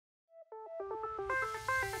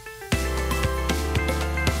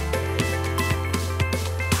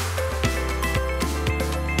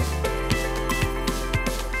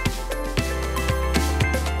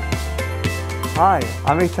Hi,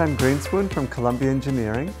 I'm Eitan Grinspun from Columbia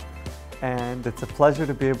Engineering, and it's a pleasure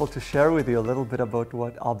to be able to share with you a little bit about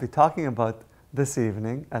what I'll be talking about this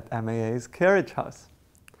evening at MAA's Carriage House.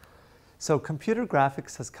 So computer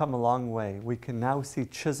graphics has come a long way. We can now see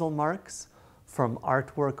chisel marks from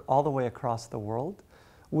artwork all the way across the world.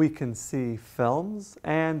 We can see films,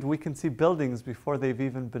 and we can see buildings before they've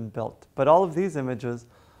even been built. But all of these images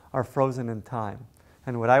are frozen in time.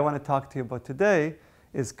 And what I want to talk to you about today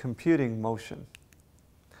is computing motion.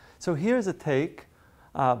 So here's a take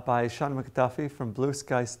by Sean McDuffie from Blue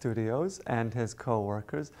Sky Studios and his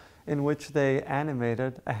co-workers, in which they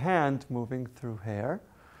animated a hand moving through hair.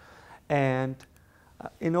 And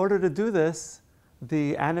in order to do this,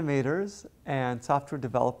 the animators and software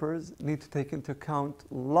developers need to take into account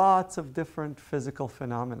lots of different physical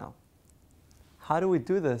phenomena. How do we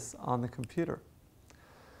do this on the computer?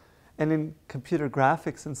 And in computer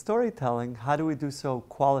graphics and storytelling, how do we do so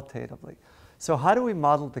qualitatively? So how do we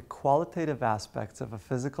model the qualitative aspects of a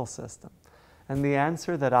physical system? And the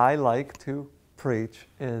answer that I like to preach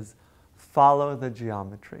is follow the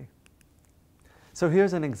geometry. So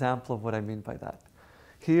here's an example of what I mean by that.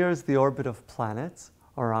 Here's the orbit of planets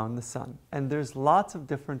around the sun. And there's lots of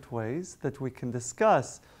different ways that we can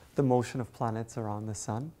discuss the motion of planets around the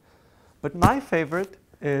sun. But my favorite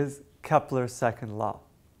is Keplers Second Law.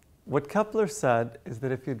 What Kepler said is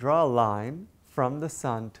that if you draw a line from the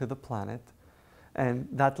sun to the planet, and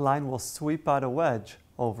that line will sweep out a wedge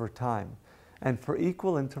over time. And for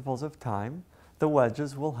equal intervals of time, the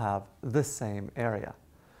wedges will have the same area.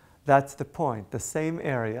 That's the point. The same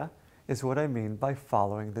area is what I mean by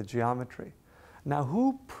following the geometry. Now,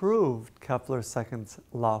 who proved Kepler's second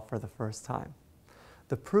law for the first time?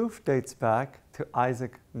 The proof dates back to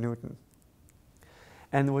Isaac Newton.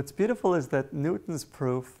 And what's beautiful is that Newton's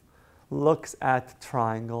proof looks at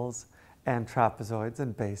triangles and trapezoids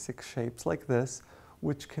and basic shapes like this,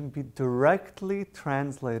 which can be directly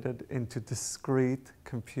translated into discrete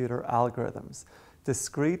computer algorithms,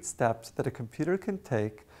 discrete steps that a computer can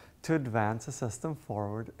take to advance a system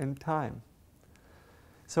forward in time.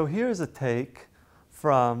 So here's a take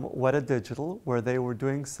from Weta Digital, where they were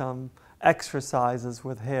doing some exercises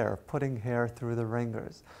with hair, putting hair through the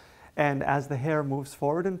ringers. And as the hair moves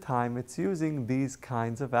forward in time, it's using these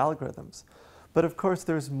kinds of algorithms. But of course,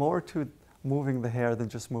 there's more to moving the hair than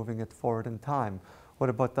just moving it forward in time. What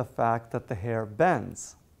about the fact that the hair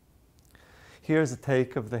bends? Here's a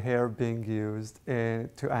take of the hair being used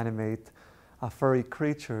to animate furry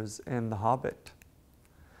creatures in The Hobbit.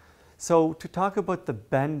 So to talk about the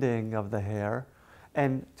bending of the hair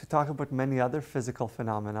and to talk about many other physical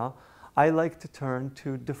phenomena, I like to turn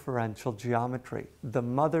to differential geometry, the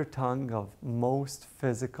mother tongue of most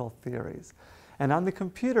physical theories. And on the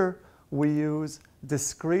computer, we use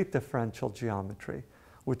discrete differential geometry,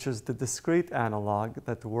 which is the discrete analog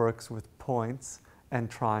that works with points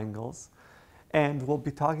and triangles. And we'll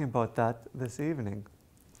be talking about that this evening.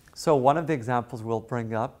 So one of the examples we'll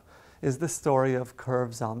bring up is the story of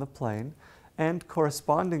curves on the plane, and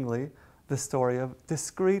correspondingly, the story of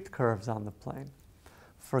discrete curves on the plane.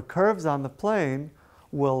 For curves on the plane,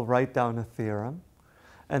 we'll write down a theorem,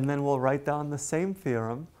 and then we'll write down the same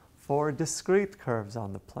theorem for discrete curves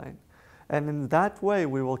on the plane. And in that way,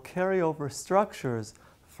 we will carry over structures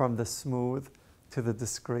from the smooth to the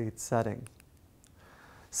discrete setting.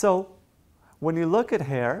 So when you look at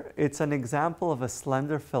hair, it's an example of a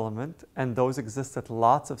slender filament, and those exist at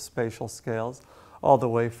lots of spatial scales, all the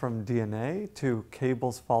way from DNA to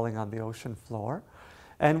cables falling on the ocean floor.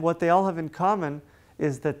 And what they all have in common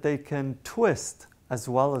is that they can twist as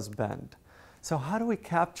well as bend. So how do we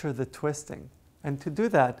capture the twisting? And to do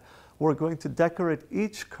that, we're going to decorate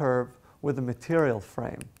each curve with a material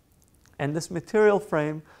frame. And this material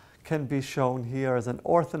frame can be shown here as an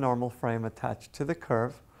orthonormal frame attached to the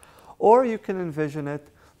curve, or you can envision it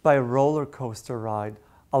by a roller coaster ride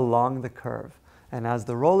along the curve. And as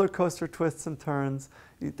the roller coaster twists and turns,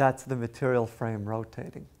 that's the material frame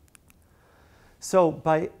rotating. So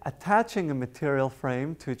by attaching a material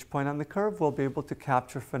frame to each point on the curve, we'll be able to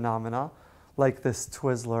capture phenomena like this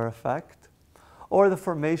Twizzler effect, or the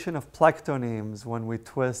formation of plectonemes when we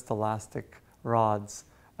twist elastic rods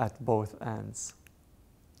at both ends.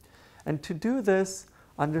 And to do this,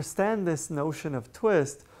 understand this notion of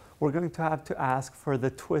twist, we're going to have to ask for the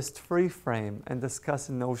twist-free frame and discuss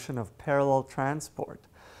a notion of parallel transport.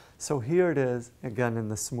 So here it is, again, in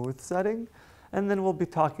the smooth setting, and then we'll be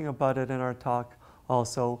talking about it in our talk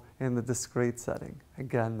also in the discrete setting.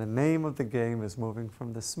 Again, the name of the game is moving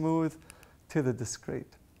from the smooth to the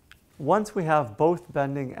discrete. Once we have both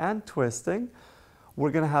bending and twisting,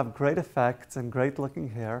 we're going to have great effects and great looking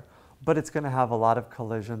hair, but it's going to have a lot of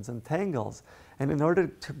collisions and tangles. And in order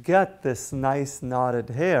to get this nice knotted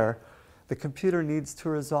hair, the computer needs to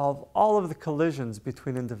resolve all of the collisions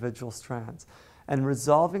between individual strands. And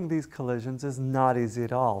resolving these collisions is not easy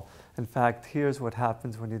at all. In fact, here's what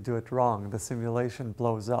happens when you do it wrong. The simulation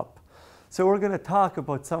blows up. So we're going to talk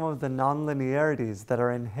about some of the nonlinearities that are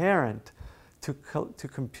inherent to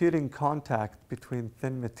computing contact between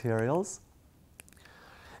thin materials.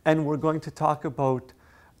 And we're going to talk about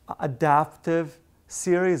adaptive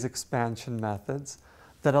series expansion methods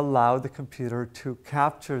that allow the computer to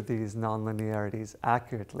capture these nonlinearities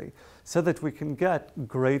accurately so that we can get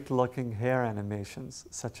great-looking hair animations,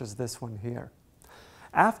 such as this one here.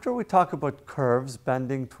 After we talk about curves,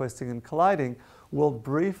 bending, twisting, and colliding, we'll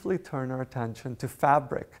briefly turn our attention to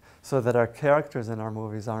fabric so that our characters in our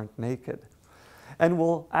movies aren't naked. And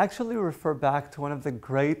we'll actually refer back to one of the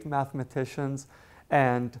great mathematicians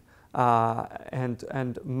and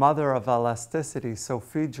mother of elasticity,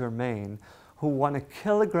 Sophie Germain, who won a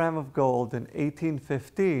kilogram of gold in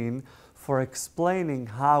 1815 for explaining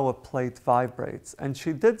how a plate vibrates. And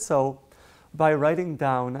she did so by writing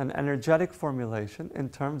down an energetic formulation in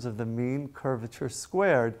terms of the mean curvature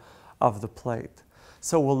squared of the plate.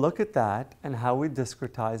 So we'll look at that and how we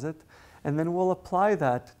discretize it, and then we'll apply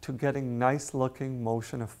that to getting nice looking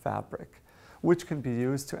motion of fabric, which can be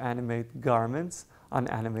used to animate garments on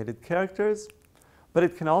animated characters, but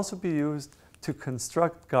it can also be used to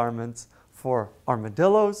construct garments for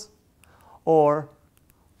armadillos or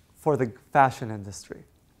for the fashion industry.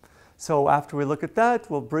 So after we look at that,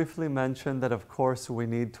 we'll briefly mention that, of course, we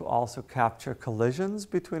need to also capture collisions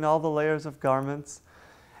between all the layers of garments,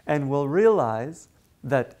 and we'll realize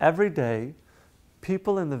that every day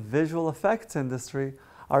people in the visual effects industry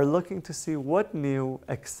are looking to see what new,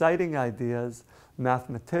 exciting ideas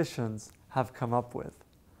mathematicians have come up with.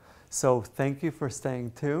 So thank you for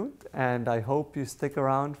staying tuned, and I hope you stick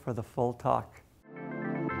around for the full talk.